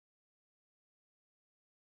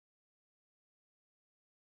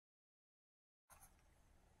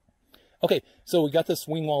Okay, so we got this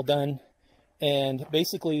wing wall done, and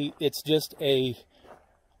basically it's just a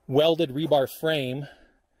welded rebar frame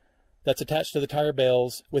that's attached to the tire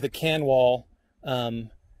bales with a can wall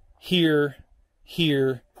here,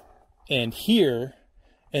 here, and here.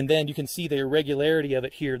 And then you can see the irregularity of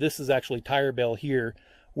it here. This is actually tire bale here,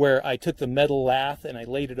 where I took the metal lath and I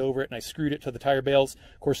laid it over it and I screwed it to the tire bales.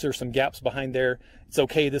 Of course, there's some gaps behind there. It's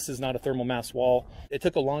okay, this is not a thermal mass wall. It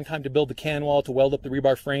took a long time to build the can wall, to weld up the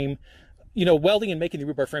rebar frame. You know, welding and making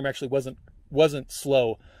the rebar frame actually wasn't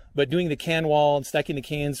slow, but doing the can wall and stacking the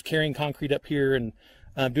cans, carrying concrete up here, and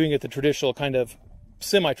doing it the traditional, kind of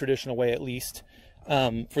semi-traditional way at least,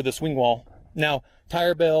 for this wing wall. Now,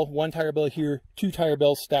 tire bale, one tire bale here, two tire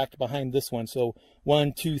bales stacked behind this one. So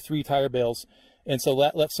 1, 2, 3 tire bales. And so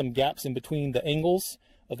that left some gaps in between the angles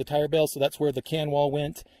of the tire bales. So that's where the can wall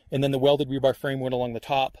went. And then the welded rebar frame went along the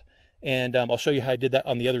top. And I'll show you how I did that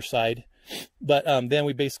on the other side. But then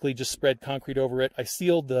we basically just spread concrete over it. I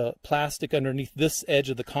sealed the plastic underneath this edge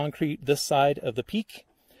of the concrete, this side of the peak.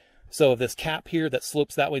 So this cap here that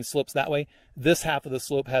slopes that way and slopes that way, this half of the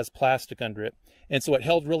slope has plastic under it. And so it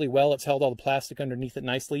held really well. It's held all the plastic underneath it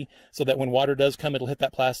nicely, so that when water does come, it'll hit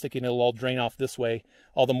that plastic and it'll all drain off this way.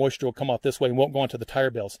 All the moisture will come off this way and won't go onto the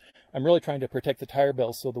tire bales. I'm really trying to protect the tire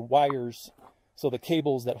bales so the wires, so the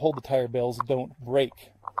cables that hold the tire bales don't break.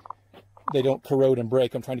 They don't corrode and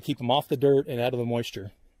break. I'm trying to keep them off the dirt and out of the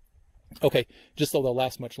moisture. Okay, just so they'll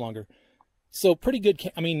last much longer. So pretty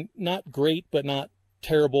good, I mean, not great, but not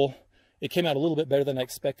terrible. It came out a little bit better than I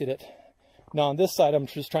expected it. Now on this side, I'm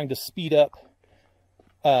just trying to speed up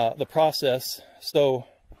the process. So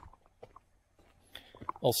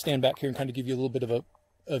I'll stand back here and kind of give you a little bit of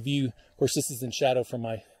a view. Of course, this is in shadow from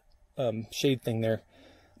my shade thing there.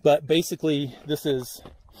 But basically, this is,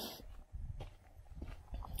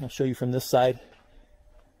 I'll show you from this side.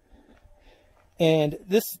 And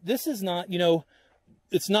this is not, you know,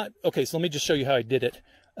 it's not, okay, so let me just show you how I did it.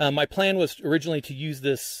 My plan was originally to use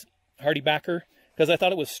this hardybacker because I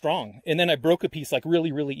thought it was strong. And then I broke a piece like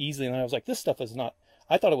really, really easily. And I was like, this stuff is not,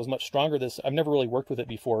 I thought it was much stronger. I've never really worked with it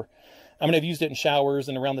before. I mean, I've used it in showers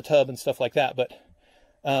and around the tub and stuff like that, but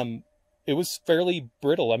it was fairly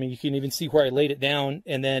brittle. I mean, you can even see where I laid it down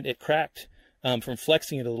and then it cracked from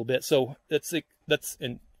flexing it a little bit. So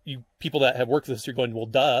and you people that have worked with this, you're going, well,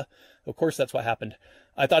 duh. Of course, that's what happened.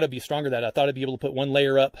 I thought it'd be stronger than that. I thought I'd be able to put one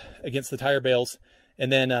layer up against the tire bales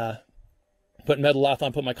and then put metal lath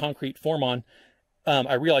on, put my concrete form on.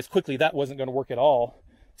 I realized quickly that wasn't going to work at all.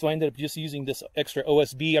 So I ended up just using this extra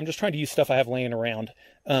OSB. I'm just trying to use stuff I have laying around.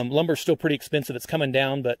 Lumber's still pretty expensive. It's coming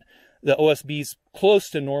down, but the OSB's close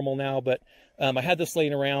to normal now. But I had this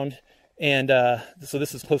laying around, and so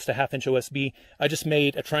this is close to 1/2 inch OSB. I just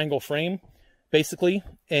made a triangle frame, basically,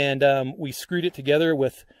 and we screwed it together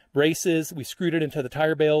with braces. We screwed it into the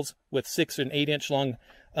tire bales with 6 and 8 inch long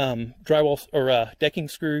drywall or decking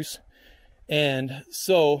screws. And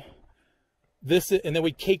so this, and then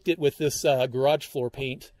we caked it with this garage floor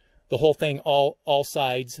paint, the whole thing, all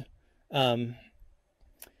sides. And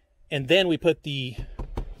then we put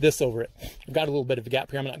this over it. I've got a little bit of a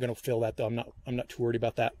gap here. I'm not going to fill that though. I'm not too worried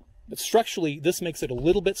about that. But structurally, this makes it a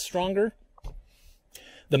little bit stronger.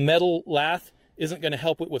 The metal lath isn't going to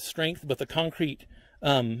help it with strength, but the concrete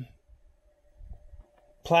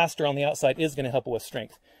plaster on the outside is going to help it with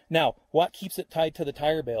strength. Now, what keeps it tied to the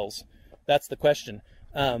tire bales? That's the question.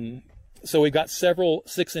 So we've got several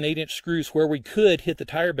 6 and 8 inch screws where we could hit the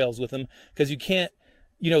tire bales with them, because you can't,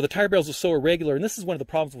 you know, the tire bales are so irregular, and this is one of the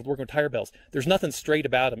problems with working with tire bales. There's nothing straight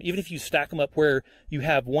about them. Even if you stack them up where you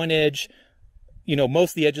have one edge, you know,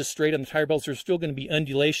 most of the edges straight on the tire bales, there's still going to be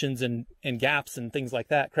undulations and gaps and things like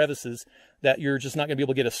that, crevices, that you're just not going to be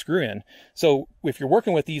able to get a screw in. So if you're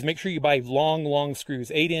working with these, make sure you buy long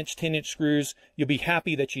screws, 8 inch, 10 inch screws. You'll be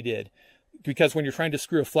happy that you did, because when you're trying to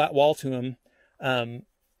screw a flat wall to them,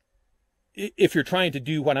 if you're trying to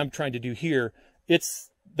do what I'm trying to do here,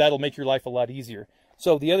 that'll make your life a lot easier.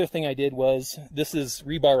 So the other thing I did was, this is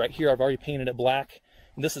rebar right here. I've already painted it black,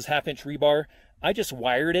 and this is 1/2 inch rebar. I just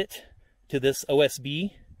wired it to this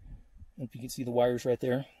OSB. If you can see the wires right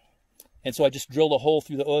there. And so I just drilled a hole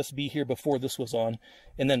through the OSB here before this was on,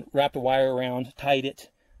 and then wrapped a wire around, tied it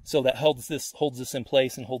so that holds this in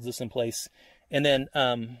place and holds this in place. And then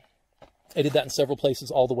I did that in several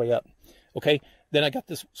places all the way up. Okay, then I got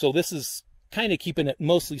this. So this is kind of keeping it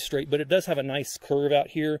mostly straight, but it does have a nice curve out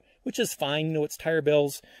here, which is fine. You know, it's tire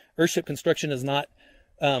bales. Earthship construction is not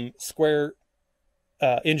square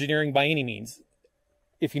engineering by any means,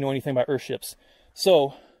 if you know anything about earthships.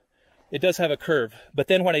 So it does have a curve. But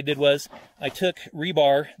then what I did was I took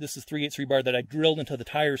rebar, this is 3/8 rebar that I drilled into the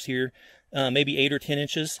tires here, maybe 8 or 10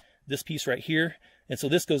 inches, this piece right here. And so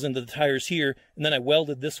this goes into the tires here, and then I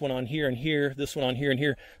welded this one on here and here, this one on here and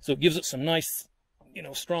here. So it gives it some nice, you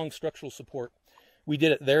know, strong structural support. We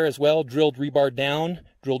did it there as well, drilled rebar down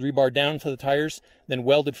to the tires, then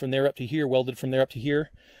welded from there up to here, welded from there up to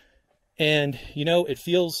here. And, you know, it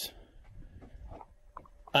feels,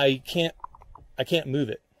 I can't move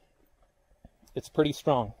it. It's pretty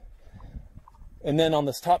strong. And then on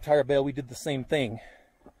this top tire bale, we did the same thing,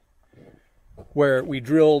 where we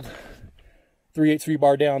drilled 3/8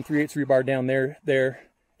 rebar down, 3/8 rebar down there,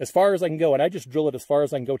 as far as I can go. And I just drill it as far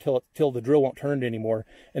as I can go till the drill won't turn anymore.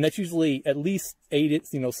 And that's usually at least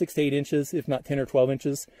 6 to 8 inches, if not 10 or 12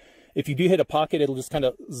 inches. If you do hit a pocket, it'll just kind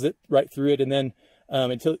of zip right through it, and then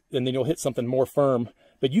and then you'll hit something more firm.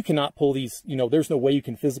 But you cannot pull these, you know, there's no way you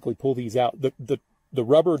can physically pull these out. The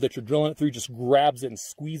rubber that you're drilling it through just grabs it and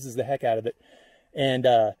squeezes the heck out of it. And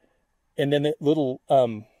then the little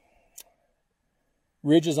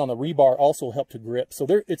ridges on the rebar also help to grip. So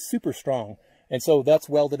it's super strong. And so that's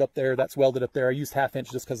welded up there. That's welded up there. I used 1/2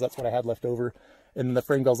 inch just because that's what I had left over. And then the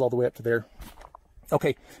frame goes all the way up to there.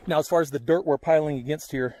 Okay, now as far as the dirt we're piling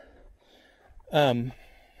against here,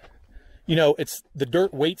 you know, the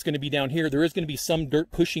dirt weight's going to be down here. There is going to be some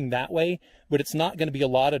dirt pushing that way, but it's not going to be a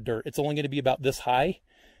lot of dirt. It's only going to be about this high,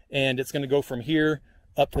 and it's going to go from here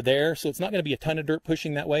up to there. So it's not going to be a ton of dirt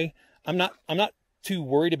pushing that way. I'm not too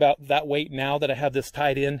worried about that weight now that I have this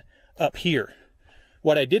tied in up here.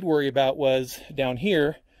 What I did worry about was down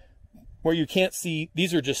here, where you can't see.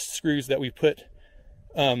 These are just screws that we put,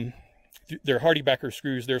 they're hardybacker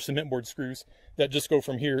screws, they're cement board screws that just go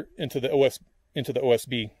from here into the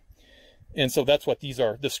OSB. And so that's what these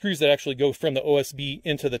are. The screws that actually go from the OSB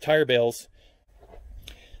into the tire bales.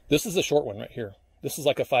 This is a short one right here. This is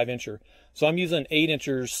like a 5-incher. So I'm using 8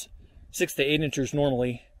 inchers, 6 to 8 inchers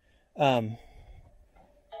normally, holding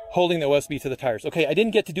the OSB to the tires. Okay, I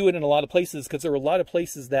didn't get to do it in a lot of places because there were a lot of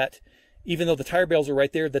places that, even though the tire bales are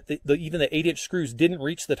right there, that even the 8-inch screws didn't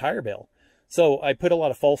reach the tire bale. So I put a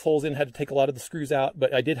lot of false holes in, had to take a lot of the screws out,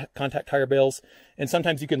 but I did contact tire bales. And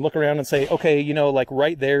sometimes you can look around and say, okay, you know, like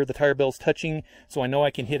right there, the tire bale's touching, so I know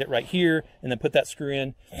I can hit it right here and then put that screw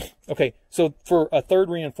in. Okay, so for a third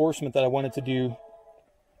reinforcement that I wanted to do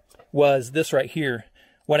was this right here.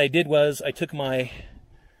 What I did was I took my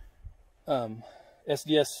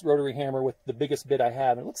SDS rotary hammer with the biggest bit I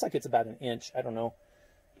have. It looks like it's about 1 inch. I don't know.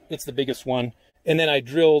 It's the biggest one. And then I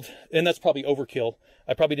drilled, and that's probably overkill.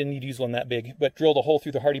 I probably didn't need to use one that big, but drilled a hole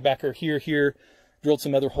through the hardybacker here, drilled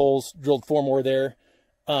some other holes, drilled 4 more there.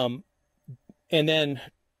 And then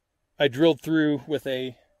I drilled through with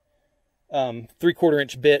a 3/4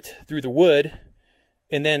 inch bit through the wood.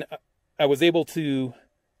 And then I was able to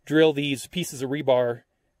drill these pieces of rebar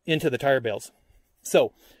into the tire bales.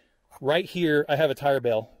 So right here, I have a tire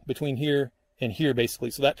bale between here and here, basically.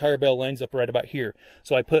 So that tire bale lines up right about here.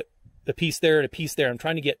 So I put a piece there and a piece there. I'm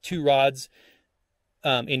trying to get 2 rods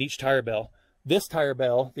in each tire bale. This tire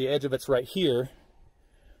bale, the edge of it's right here.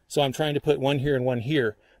 So I'm trying to put one here and one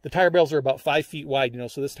here. The tire bales are about 5 feet wide, you know,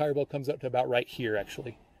 so this tire bale comes up to about right here,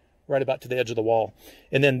 actually. Right about to the edge of the wall.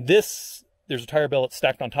 And then this, there's a tire bale that's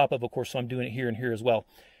stacked on top of course, so I'm doing it here and here as well.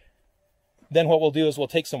 Then what we'll do is we'll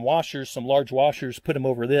take some washers, some large washers, put them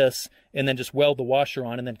over this, and then just weld the washer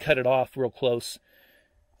on and then cut it off real close.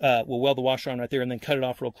 We'll weld the washer on right there and then cut it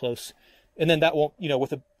off real close. And then that won't, you know,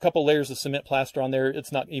 with a couple layers of cement plaster on there,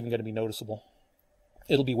 it's not even going to be noticeable.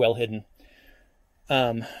 It'll be well hidden.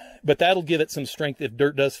 But that'll give it some strength. If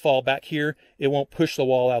dirt does fall back here, it won't push the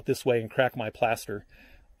wall out this way and crack my plaster.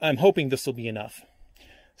 I'm hoping this will be enough.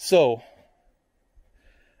 So,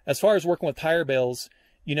 as far as working with tire bales,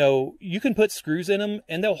 you know, you can put screws in them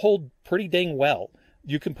and they'll hold pretty dang well.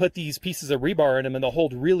 You can put these pieces of rebar in them and they'll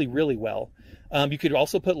hold really, really well. You could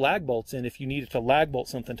also put lag bolts in if you needed to lag bolt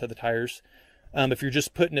something to the tires. If you're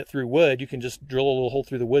just putting it through wood, you can just drill a little hole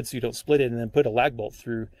through the wood so you don't split it and then put a lag bolt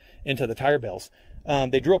through into the tire bales.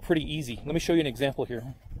 They drill pretty easy. Let me show you an example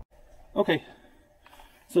here. Okay,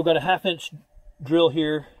 so I've got a 1/2 inch drill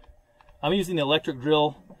here. I'm using the electric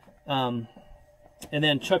drill and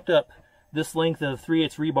then chucked up this length of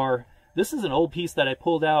 3/8 rebar. This is an old piece that I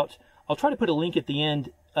pulled out. I'll try to put a link at the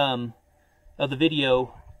end of the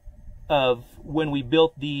video of when we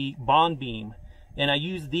built the bond beam, and I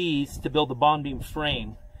used these to build the bond beam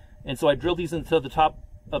frame. And so I drilled these into the top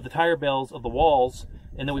of the tire bales of the walls,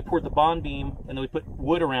 and then we poured the bond beam, and then we put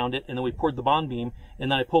wood around it, and then we poured the bond beam,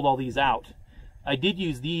 and then I pulled all these out. I did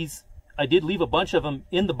use these, I did leave a bunch of them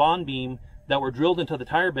in the bond beam that were drilled into the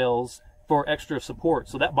tire bales for extra support.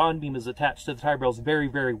 So that bond beam is attached to the tire bales very,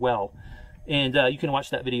 very well. And you can watch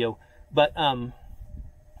that video. But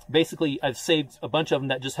basically I've saved a bunch of them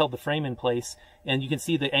that just held the frame in place, and you can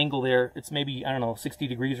see the angle there. It's maybe, I don't know, 60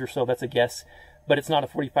 degrees or so, that's a guess, but it's not a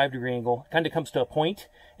 45-degree angle. It kind of comes to a point,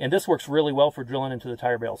 and this works really well for drilling into the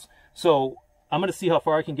tire bales. So I'm going to see how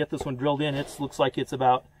far I can get this one drilled in. It looks like it's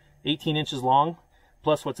about 18 inches long,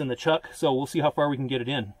 plus what's in the chuck, so we'll see how far we can get it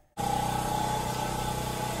in.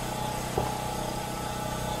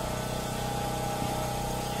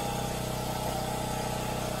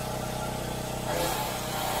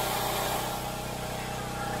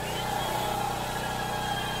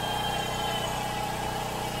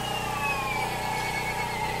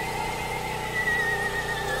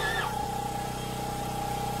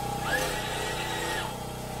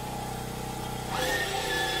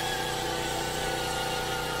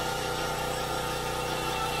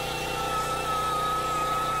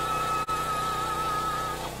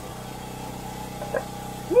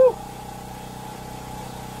 Woo!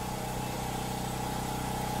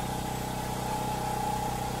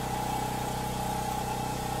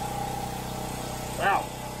 Wow.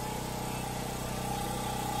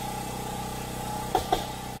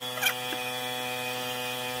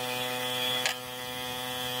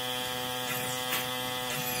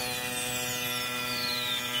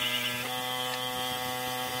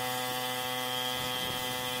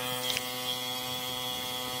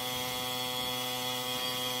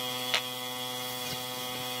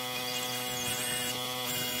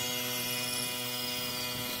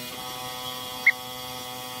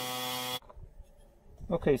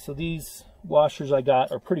 Okay, so these washers I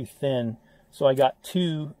got are pretty thin, so I got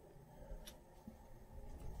 2.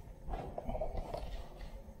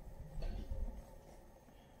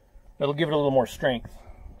 That'll give it a little more strength.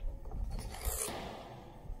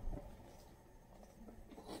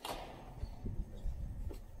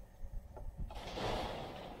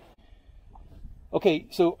 Okay,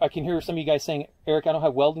 so I can hear some of you guys saying, Eric, I don't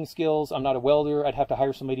have welding skills, I'm not a welder, I'd have to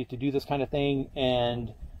hire somebody to do this kind of thing,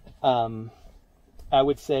 and I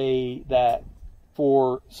would say that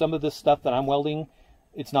for some of this stuff that I'm welding,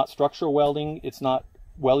 it's not structural welding, it's not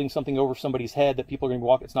welding something over somebody's head that people are going to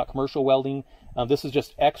walk, it's not commercial welding. This is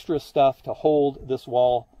just extra stuff to hold this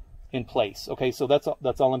wall in place. Okay, so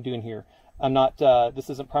that's all I'm doing here. I'm not, this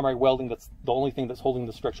isn't primary welding, that's the only thing that's holding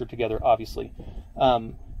the structure together, obviously.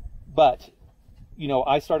 But, you know,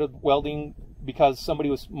 I started welding because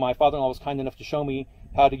my father-in-law was kind enough to show me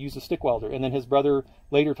how to use a stick welder, and then his brother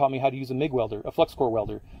later taught me how to use a MIG welder, a flux core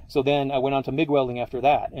welder. So then I went on to MIG welding after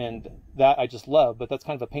that, and that I just love, but that's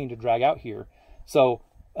kind of a pain to drag out here. So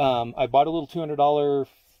I bought a little $200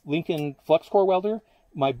 Lincoln flux core welder.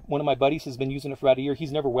 One of my buddies has been using it for about a year.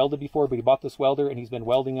 He's never welded before, but he bought this welder, and he's been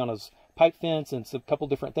welding on his pipe fence and a couple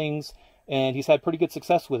different things, and he's had pretty good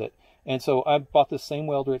success with it. And so I bought this same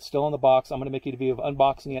welder. It's still in the box. I'm going to make a video of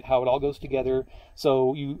unboxing it, how it all goes together.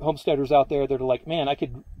 So you homesteaders out there that are like, man,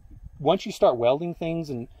 once you start welding things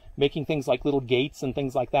and making things like little gates and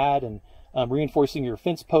things like that, and reinforcing your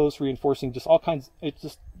fence posts, reinforcing just all kinds,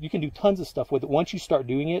 you can do tons of stuff with it. Once you start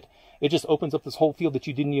doing it, it just opens up this whole field that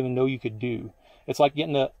you didn't even know you could do. It's like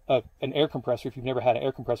getting an air compressor if you've never had an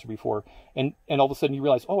air compressor before, and all of a sudden you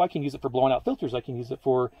realize, oh, I can use it for blowing out filters. I can use it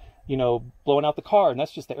for, you know, blowing out the car, and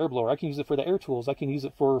that's just the air blower. I can use it for the air tools. I can use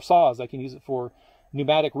it for saws. I can use it for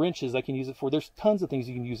pneumatic wrenches. I can use it for, there's tons of things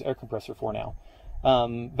you can use air compressor for now.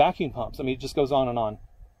 Vacuum pumps. I mean, it just goes on and on.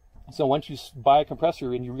 So once you buy a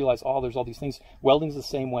compressor and you realize, oh, there's all these things, welding's the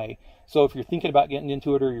same way. So if you're thinking about getting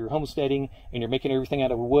into it, or you're homesteading and you're making everything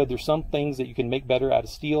out of wood, there's some things that you can make better out of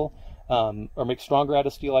steel, or make stronger out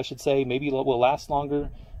of steel, I should say. Maybe it will last longer.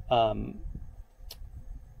 So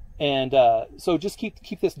just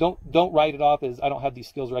keep this, don't write it off as I don't have these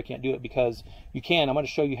skills or I can't do it, because you can. I'm going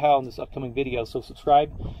to show you how in this upcoming video. So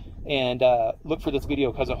subscribe and look for this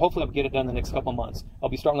video, because hopefully I'll get it done in the next couple months. I'll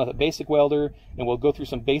be starting with a basic welder, and we'll go through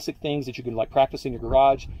some basic things that you can like practice in your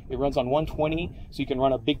garage. It runs on 120, so you can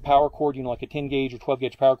run a big power cord, you know, like a 10 gauge or 12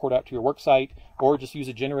 gauge power cord out to your work site, or just use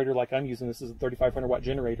a generator like I'm using. This is a 3,500 watt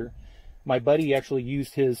generator. My buddy actually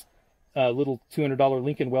used his little $200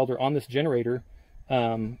 Lincoln welder on this generator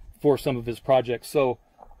for some of his projects. So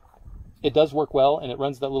it does work well, and it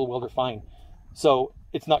runs that little welder fine. So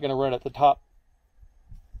it's not going to run at the top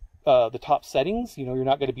settings. You know, you're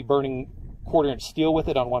not going to be burning 1/4 inch steel with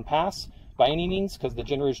it on one pass by any means, because the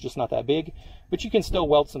generator is just not that big. But you can still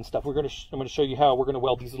weld some stuff. I'm going to show you how. We're going to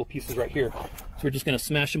weld these little pieces right here. So we're just going to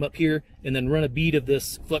smash them up here, and then run a bead of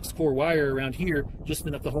this flux core wire around here, just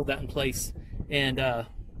enough to hold that in place. And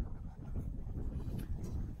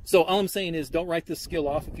So all I'm saying is, don't write this skill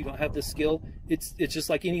off if you don't have this skill. It's just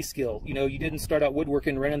like any skill. You know, you didn't start out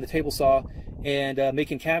woodworking, right on the table saw, and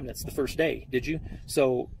making cabinets the first day, did you?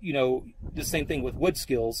 So, you know, the same thing with wood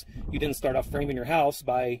skills. You didn't start off framing your house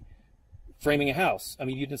by framing a house. I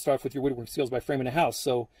mean, you didn't start off with your woodworking skills by framing a house.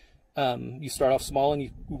 So you start off small and you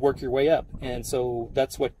work your way up. And so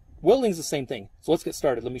that's what welding is, the same thing. So let's get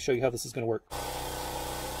started. Let me show you how this is going to work.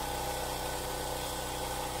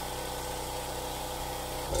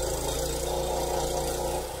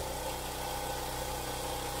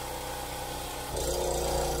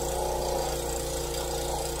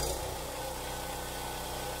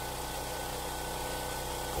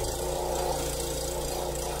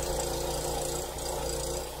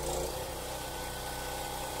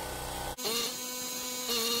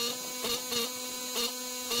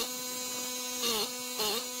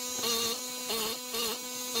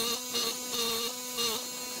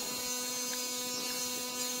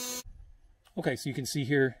 Okay, so you can see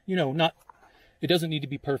here, you know, it doesn't need to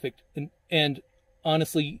be perfect. And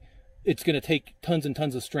honestly, it's going to take tons and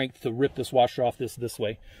tons of strength to rip this washer off this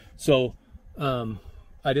way. So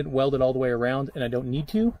I didn't weld it all the way around, and I don't need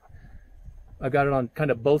to. I've got it on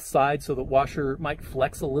kind of both sides, so the washer might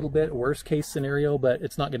flex a little bit, worst case scenario, but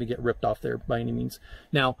it's not going to get ripped off there by any means.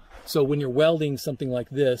 Now, so when you're welding something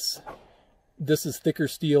like this is thicker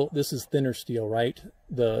steel, this is thinner steel, right?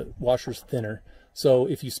 The washer's thinner. So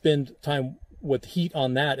if you spend time with heat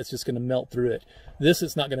on that, it's just going to melt through it. This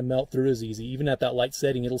is not going to melt through as easy. Even at that light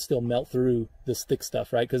setting, it'll still melt through this thick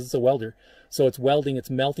stuff, right? Because it's a welder. So it's welding,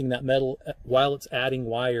 it's melting that metal while it's adding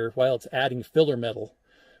wire, while it's adding filler metal.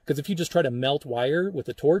 Because if you just try to melt wire with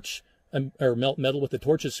a torch, or melt metal with a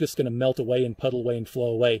torch, it's just going to melt away and puddle away and flow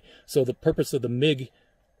away. So the purpose of the MIG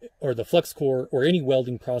or the flux core or any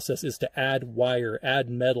welding process is to add wire, add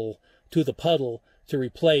metal to the puddle to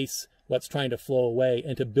replace what's trying to flow away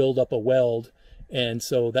and to build up a weld. And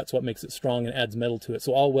so that's what makes it strong and adds metal to it.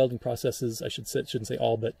 So all welding processes, shouldn't say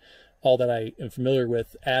all, but all that I am familiar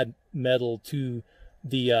with, add metal to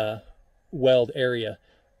the weld area.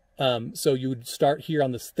 So you would start here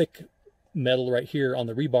on this thick metal right here on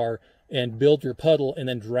the rebar and build your puddle and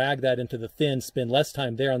then drag that into the thin, spend less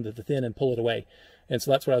time there on the thin and pull it away. And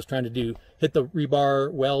so that's what I was trying to do. Hit the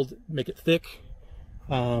rebar, weld, make it thick.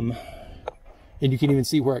 And you can even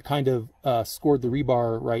see where it kind of scored the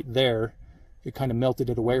rebar right there. It kind of melted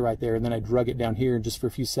it away right there. And then I drug it down here just for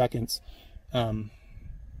a few seconds.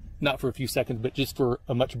 Not for a few seconds, but just for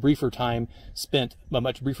a much briefer time, spent a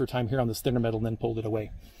much briefer time here on this thinner metal and then pulled it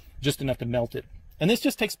away. Just enough to melt it. And this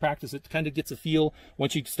just takes practice. It kind of gets a feel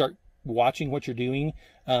once you start watching what you're doing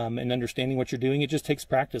and understanding what you're doing. It just takes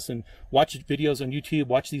practice. And watch videos on YouTube.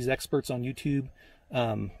 Watch these experts on YouTube.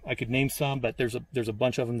 I could name some, but there's a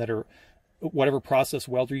bunch of them that are whatever process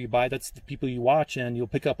welder you buy, that's the people you watch, and you'll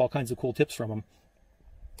pick up all kinds of cool tips from them.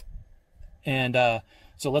 And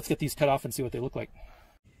so let's get these cut off and see what they look like.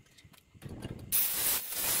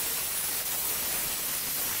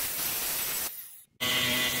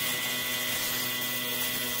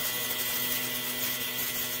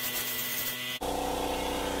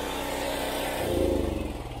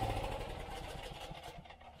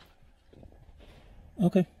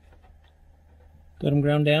 Okay, got them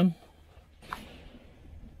ground down.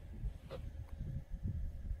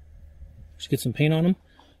 Just get some paint on them.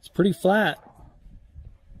 It's pretty flat.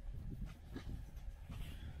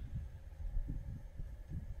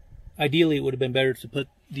 Ideally, it would have been better to put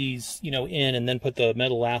these, you know, in and then put the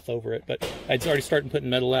metal lath over it. But I'd already started putting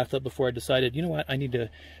metal lath up before I decided, you know what, I need to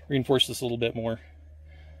reinforce this a little bit more.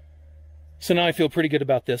 So now I feel pretty good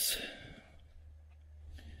about this.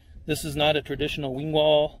 This is not a traditional wing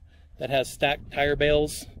wall that has stacked tire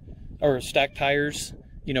bales or stacked tires,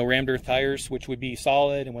 you know, rammed earth tires, which would be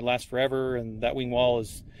solid and would last forever, and that wing wall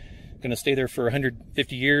is going to stay there for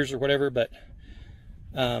 150 years or whatever. But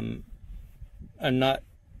I'm not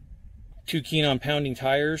too keen on pounding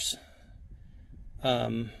tires,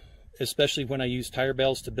 especially when I used tire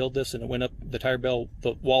bales to build this, and it went up, the tire bale,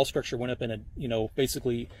 the wall structure went up in a, you know,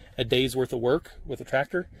 basically a day's worth of work with a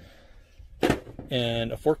tractor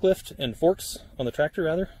and a forklift and forks on the tractor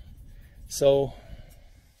rather. So,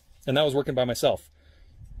 and that was working by myself.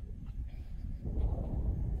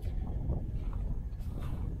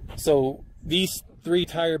 So these three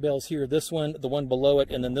tire bales here, this one, the one below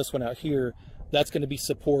it, and then this one out here, that's going to be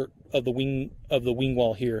support of the wing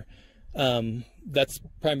wall here. That's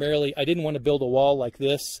primarily, I didn't want to build a wall like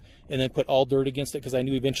this and then put all dirt against it, because I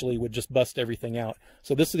knew eventually it would just bust everything out.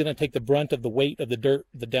 So this is going to take the brunt of the weight of the dirt,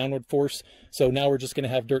 the downward force. So now we're just going to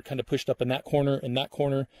have dirt kind of pushed up in that corner and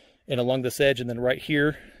along this edge, and then right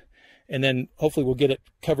here. And then hopefully we'll get it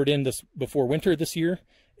covered in this before winter this year.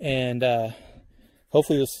 and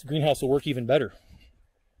hopefully this greenhouse will work even better.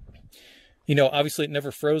 You know, obviously it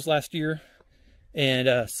never froze last year,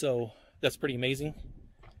 and so that's pretty amazing.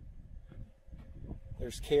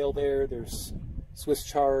 There's kale there, there's Swiss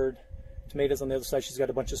chard, tomatoes on the other side. She's got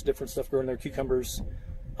a bunch of different stuff growing there, cucumbers.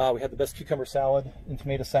 We had the best cucumber salad and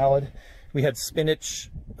tomato salad. We had spinach,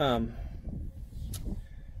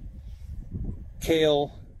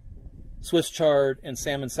 kale, Swiss chard, and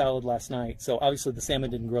salmon salad last night. So obviously the salmon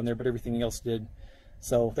didn't grow in there, but everything else did.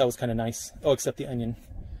 So that was kind of nice. Oh, except the onion.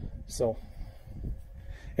 So,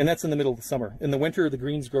 and that's in the middle of the summer. In the winter, the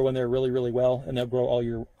greens grow in there really, really well, and they'll grow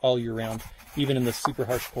all year round, even in the super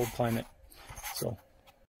harsh cold climate. So,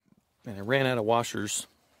 and I ran out of washers.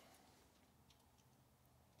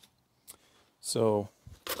 So,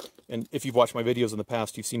 and if you've watched my videos in the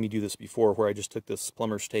past, you've seen me do this before, where I just took this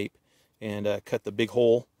plumber's tape and cut the big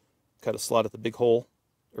hole, cut a slot at the big hole,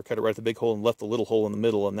 or cut it right at the big hole and left the little hole in the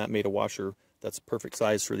middle, and that made a washer that's perfect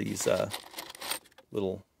size for these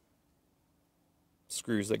little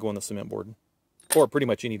screws that go on the cement board, or pretty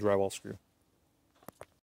much any drywall screw.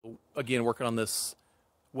 Again, working on this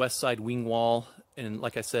west side wing wall, and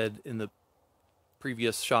like I said in the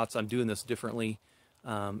previous shots, I'm doing this differently.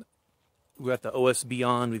 We've got the OSB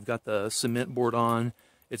on, we've got the cement board on,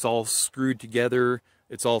 it's all screwed together,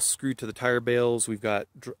 it's all screwed to the tire bales. We've got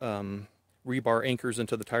rebar anchors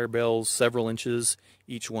into the tire bales, several inches,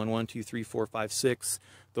 each one, 1, 2, 3, 4, 5, 6.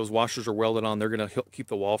 Those washers are welded on. They're going to keep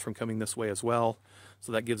the wall from coming this way as well,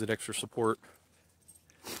 so that gives it extra support.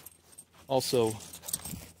 Also,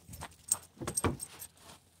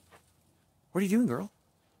 what are you doing, girl?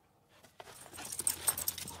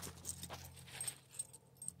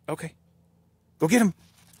 Okay. Go get him.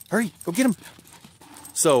 Hurry, go get him.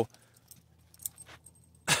 So,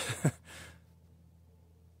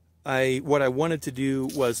 what I wanted to do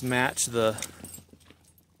was match the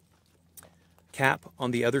cap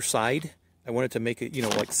on the other side. I wanted to make it, you know,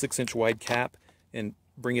 like 6-inch wide cap and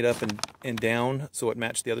bring it up and down so it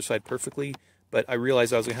matched the other side perfectly. But I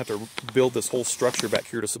realized I was going to have to build this whole structure back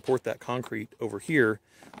here to support that concrete over here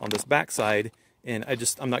on this back side. And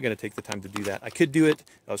I'm not going to take the time to do that. I could do it.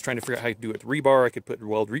 I was trying to figure out how to do it with rebar. I could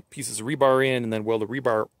weld pieces of rebar in and then weld a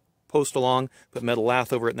rebar post along, put metal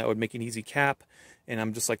lath over it, and that would make an easy cap. And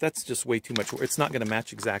I'm just like, that's just way too much. It's not going to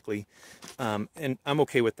match exactly. And I'm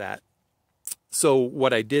okay with that. So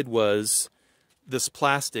what I did was this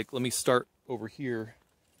plastic, let me start over here.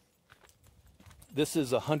 This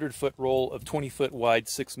is a 100-foot roll of 20-foot wide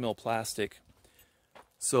 6mm plastic.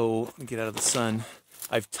 So let me get out of the sun.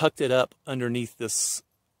 I've tucked it up underneath this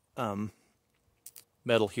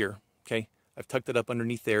metal here, okay? I've tucked it up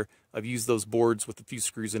underneath there. I've used those boards with a few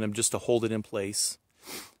screws in them just to hold it in place.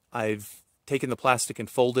 I've taken the plastic and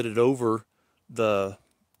folded it over the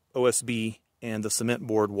OSB and the cement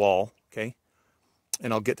board wall, okay?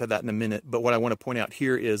 And I'll get to that in a minute. But what I want to point out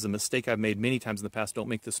here is a mistake I've made many times in the past. Don't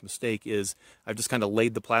make this mistake. Is I've just kind of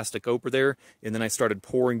laid the plastic over there, and then I started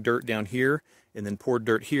pouring dirt down here, and then poured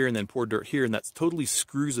dirt here, and then poured dirt here, and that totally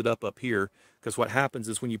screws it up here. Because what happens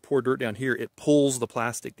is when you pour dirt down here, it pulls the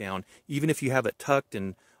plastic down. Even if you have it tucked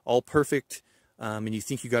and all perfect, and you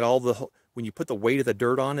think you got all the, when you put the weight of the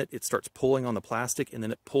dirt on it, it starts pulling on the plastic, and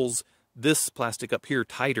then it pulls this plastic up here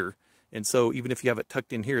tighter. And so even if you have it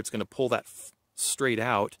tucked in here, it's going to pull that straight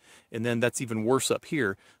out, and then that's even worse up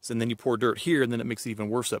here. So then you pour dirt here, and then it makes it even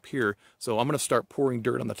worse up here. So I'm going to start pouring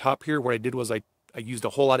dirt on the top here. What I did was I used a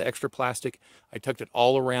whole lot of extra plastic. I tucked it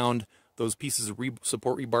all around those pieces of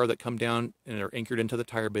support rebar that come down and are anchored into the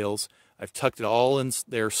tire bales. I've tucked it all in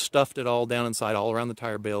there, stuffed it all down inside, all around the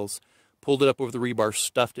tire bales, pulled it up over the rebar,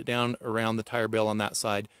 stuffed it down around the tire bale on that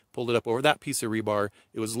side, pulled it up over that piece of rebar.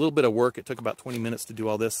 It was a little bit of work. It took about 20 minutes to do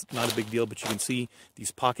all this. Not a big deal, but you can see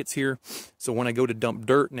these pockets here. So when I go to dump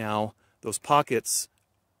dirt now, those pockets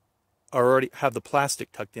already have the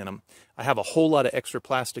plastic tucked in them. I have a whole lot of extra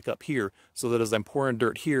plastic up here so that as I'm pouring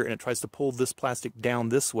dirt here and it tries to pull this plastic down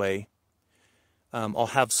this way, I'll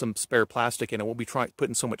have some spare plastic and it won't be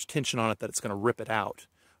putting so much tension on it that it's going to rip it out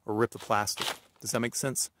or rip the plastic. Does that make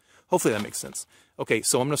sense? Hopefully that makes sense. Okay,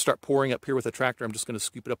 so I'm going to start pouring up here with a tractor. I'm just going to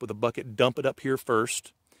scoop it up with a bucket, dump it up here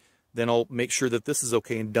first. Then I'll make sure that this is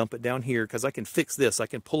okay and dump it down here because I can fix this. I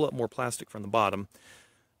can pull up more plastic from the bottom.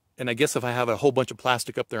 And I guess if I have a whole bunch of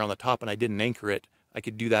plastic up there on the top and I didn't anchor it, I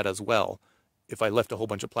could do that as well. If I left a whole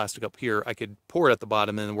bunch of plastic up here, I could pour it at the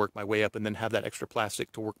bottom and then work my way up and then have that extra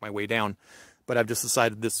plastic to work my way down. But I've just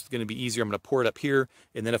decided this is going to be easier. I'm going to pour it up here,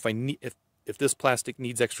 and then if this plastic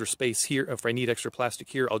needs extra space here, if I need extra plastic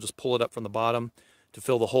here, I'll just pull it up from the bottom to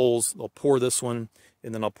fill the holes. I'll pour this one,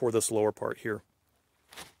 and then I'll pour this lower part here.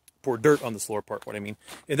 pour dirt on this lower part, what I mean.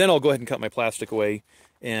 And then I'll go ahead and cut my plastic away.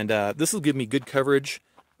 And this will give me good coverage.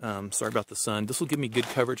 Sorry about the sun. This will give me good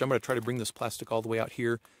coverage. I'm going to try to bring this plastic all the way out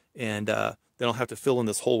here. And then I'll have to fill in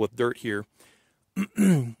this hole with dirt here.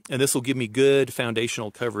 And this will give me good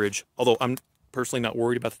foundational coverage. Although I'm personally not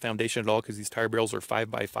worried about the foundation at all, because these tire barrels are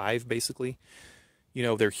 5x5 basically. You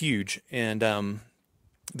know, they're huge. And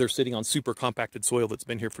they're sitting on super compacted soil that's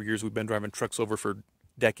been here for years. We've been driving trucks over for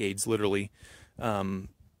decades, literally.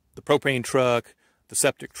 The propane truck, the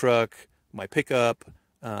septic truck, my pickup.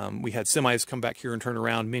 We had semis come back here and turn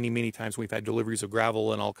around many times. We've had deliveries of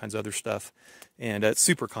gravel and all kinds of other stuff. And it's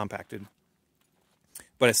super compacted.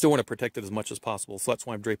 But I still want to protect it as much as possible. So that's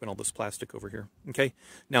why I'm draping all this plastic over here. Okay.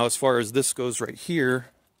 Now, as far as this goes right here,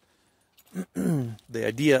 the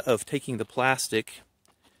idea of taking the plastic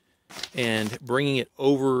and bringing it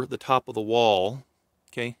over the top of the wall,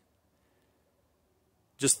 okay,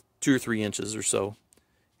 just 2 or 3 inches or so.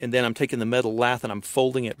 And then I'm taking the metal lath and I'm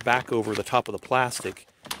folding it back over the top of the plastic.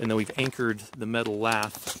 And then we've anchored the metal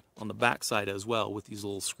lath on the back side as well with these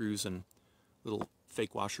little screws and little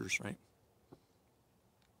fake washers, right?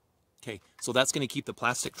 Okay, so that's going to keep the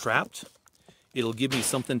plastic trapped. It'll give me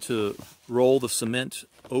something to roll the cement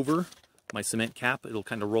over, my cement cap. It'll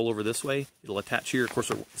kind of roll over this way. It'll attach here. Of course,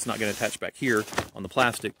 it's not going to attach back here on the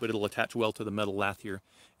plastic, but it'll attach well to the metal lath here.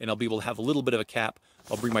 And I'll be able to have a little bit of a cap.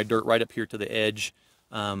 I'll bring my dirt right up here to the edge.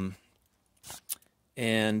 And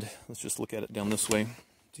let's just look at it down this way.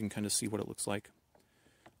 So you can kind of see what it looks like.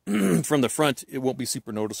 From the front, it won't be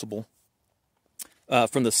super noticeable.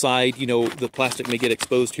 From the side, you know, the plastic may get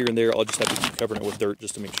exposed here and there. I'll just have to keep covering it with dirt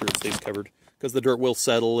just to make sure it stays covered. Because the dirt will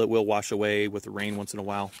settle, it will wash away with the rain once in a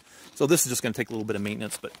while. So this is just going to take a little bit of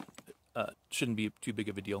maintenance, but shouldn't be too big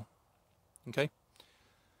of a deal. Okay?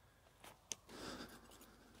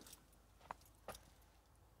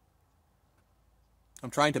 I'm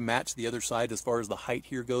trying to match the other side as far as the height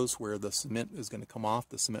here goes, where the cement is going to come off,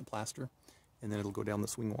 the cement plaster. And then it'll go down the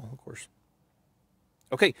swing wall, of course.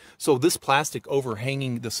 Okay, so this plastic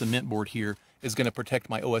overhanging the cement board here is going to protect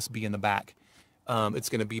my OSB in the back. It's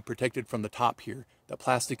going to be protected from the top here. The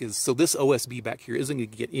plastic is, so this OSB back here isn't going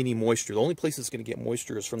to get any moisture. The only place it's going to get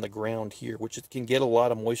moisture is from the ground here, which it can get a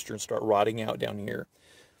lot of moisture and start rotting out down here.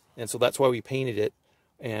 And so that's why we painted it.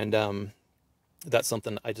 And that's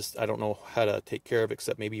something I don't know how to take care of,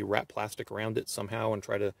 except maybe wrap plastic around it somehow and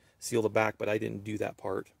try to seal the back, but I didn't do that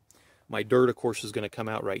part. My dirt, of course, is going to come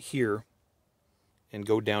out right here and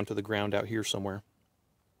go down to the ground out here somewhere.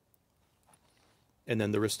 And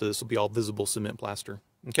then the rest of this will be all visible cement plaster.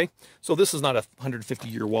 Okay, so this is not a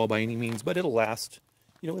 150-year wall by any means, but it'll last.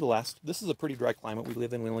 You know, it'll last. This is a pretty dry climate we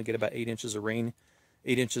live in. We only get about 8 inches of rain,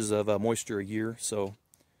 8 inches of moisture a year. So,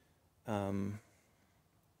 but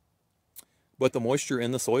the moisture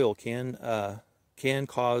in the soil can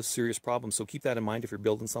cause serious problems. So keep that in mind if you're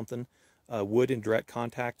building something. Wood in direct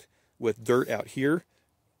contact with dirt out here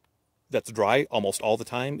that's dry almost all the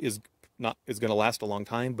time is going to last a long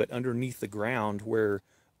time, but underneath the ground where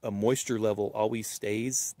a moisture level always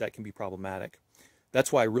stays, that can be problematic.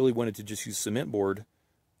 That's why I really wanted to just use cement board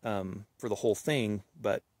for the whole thing,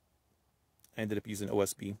 but I ended up using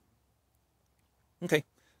OSB. Okay,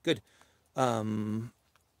 good. I'm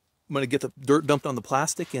going to get the dirt dumped on the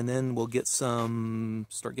plastic, and then we'll get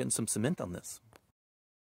start getting some cement on this.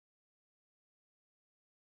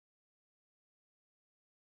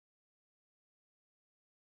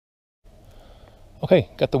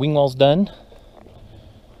 Okay, got the wing walls done.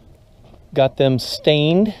 Got them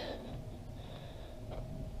stained.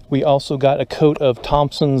 We also got a coat of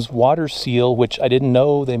Thompson's water seal, which I didn't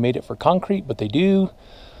know they made it for concrete, but they do.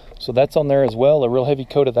 So that's on there as well, a real heavy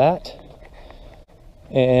coat of that.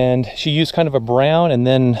 And she used kind of a brown and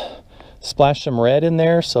then splashed some red in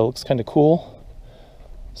there, so it looks kind of cool.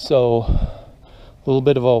 So a little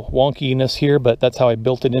bit of a wonkiness here, but that's how I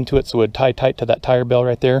built it into it, so it would tie tight to that tire bale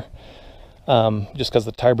right there. Just because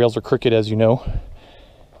the tire bales are crooked, as you know,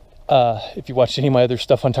 if you watched any of my other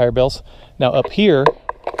stuff on tire bales. Now up here,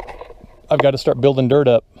 I've got to start building dirt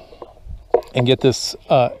up and get this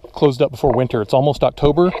closed up before winter. It's almost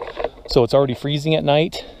October, so it's already freezing at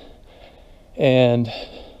night. And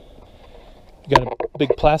got a big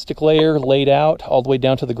plastic layer laid out all the way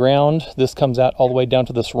down to the ground. This comes out all the way down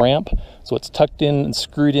to this ramp. So it's tucked in and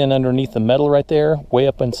screwed in underneath the metal right there, way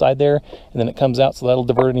up inside there. And then it comes out, so that'll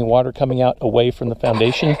divert any water coming out away from the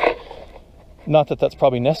foundation. Not that that's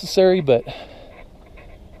probably necessary, but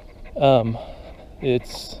the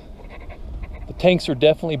tanks are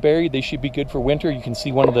definitely buried. They should be good for winter. You can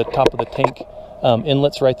see one of the top of the tank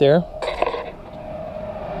inlets right there.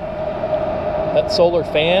 That solar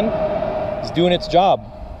fan is doing its job.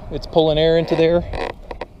 It's pulling air into there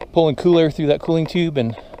pulling cool air through that cooling tube.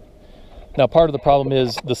 And now part of the problem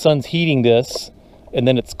is the sun's heating this and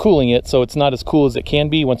then it's cooling it, so it's not as cool as it can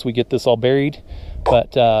be once we get this all buried.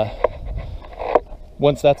 But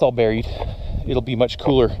once that's all buried, it'll be much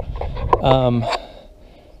cooler.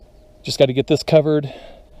 Just got to get this covered,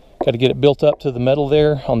 got to get it built up to the metal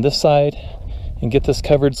there on this side and get this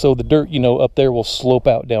covered so the dirt, you know, up there will slope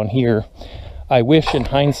out down here. I wish in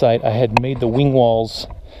hindsight I had made the wing walls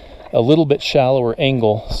a little bit shallower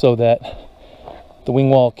angle so that the wing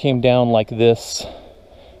wall came down like this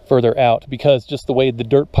further out, because just the way the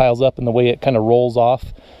dirt piles up and the way it kind of rolls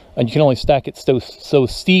off, and you can only stack it so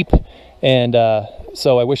steep, and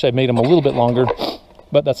so I wish I'd made them a little bit longer,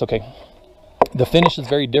 but that's okay. The finish is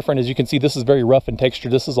very different. As you can see, this is very rough in texture.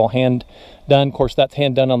 This is all hand done. Of course, that's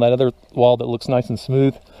hand done on that other wall that looks nice and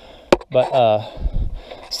smooth, but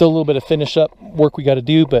still a little bit of finish up work we got to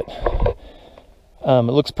do, but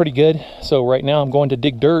it looks pretty good. So right now I'm going to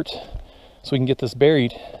dig dirt so we can get this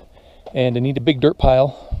buried, and I need a big dirt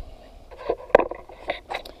pile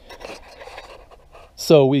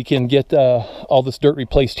so we can get all this dirt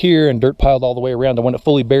replaced here and dirt piled all the way around. I want it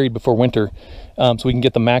fully buried before winter, so we can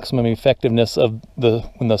get the maximum effectiveness of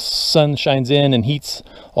when the sun shines in and heats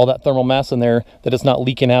all that thermal mass in there, that it's not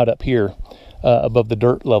leaking out up here above the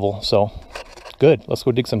dirt level. So good, let's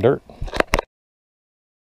go dig some dirt.